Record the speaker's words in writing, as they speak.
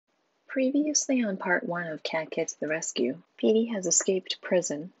Previously on part 1 of Cat Gets the Rescue, Petey has escaped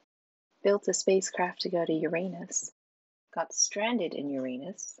prison, built a spacecraft to go to Uranus, got stranded in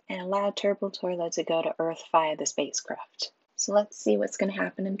Uranus, and allowed Turbo Toilet to go to Earth via the spacecraft. So let's see what's going to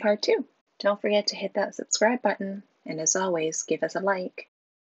happen in part 2. Don't forget to hit that subscribe button, and as always, give us a like.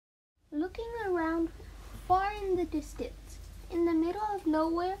 Looking around far in the distance, in the middle of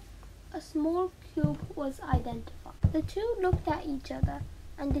nowhere, a small cube was identified. The two looked at each other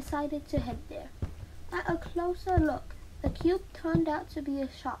and decided to head there. At a closer look, the cube turned out to be a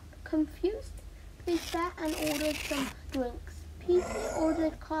shop. Confused, they sat and ordered some drinks. Petey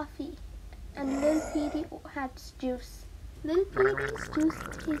ordered coffee, and L'il Petey had juice. L'il Petey's juice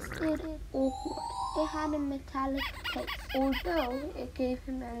tasted awkward. It had a metallic taste, although it gave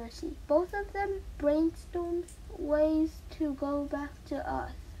him energy. Both of them brainstormed ways to go back to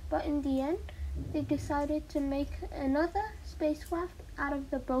Earth, but in the end, they decided to make another spacecraft out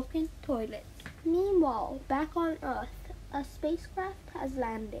of the broken toilet. Meanwhile, back on Earth, a spacecraft has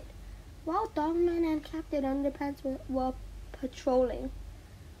landed. While Dogman and Captain Underpants were patrolling,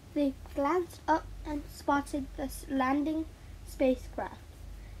 they glanced up and spotted the landing spacecraft.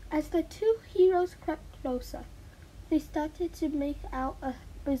 As the two heroes crept closer, they started to make out a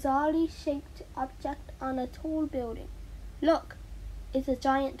bizarrely shaped object on a tall building. Look, it's a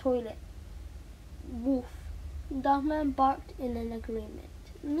giant toilet. Woof. Dogman barked in an agreement.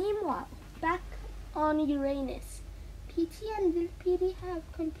 Meanwhile, back on Uranus, Petey and L'il Petey have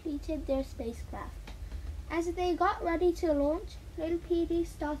completed their spacecraft. As they got ready to launch, L'il Petey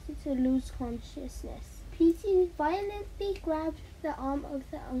started to lose consciousness. Petey violently grabbed the arm of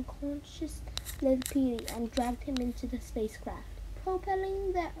the unconscious L'il Petey and dragged him into the spacecraft.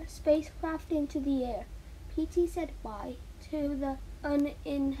 Propelling the spacecraft into the air, Petey said bye to the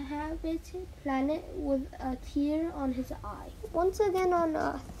uninhabited planet with a tear on his eye. Once again on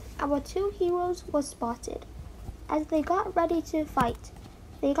Earth, our two heroes were spotted. As they got ready to fight,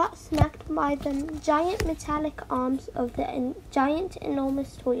 they got smacked by the giant metallic arms of the giant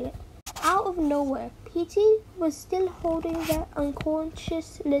enormous toilet. Out of nowhere, Petey was still holding the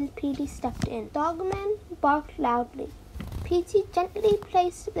unconscious L'il Petey stepped in. Dogman barked loudly. Petey gently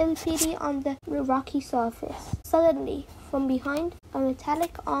placed L'il Petey on the rocky surface. Suddenly, from behind, a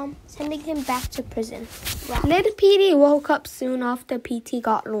metallic arm sending him back to prison. L'il Petey woke up soon after Petey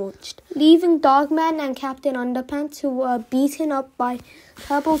got launched, leaving Dogman and Captain Underpants, who were beaten up by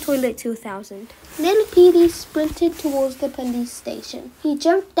Turbo Toilet 2000. L'il Petey sprinted towards the police station. He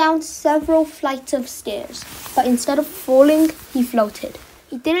jumped down several flights of stairs, but instead of falling, he floated.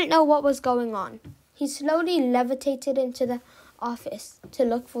 He didn't know what was going on. He slowly levitated into the office to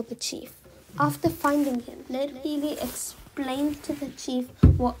look for the chief. After finding him, L'il Petey explained to the chief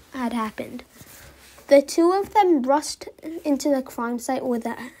what had happened. The two of them rushed into the crime site with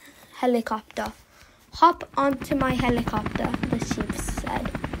a helicopter. "Hop onto my helicopter," the chief said.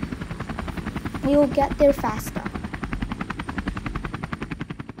 "We'll get there faster."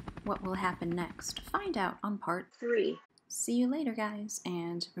 What will happen next? Find out on part 3. See you later, guys,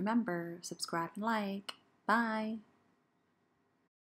 and remember, subscribe and like. Bye!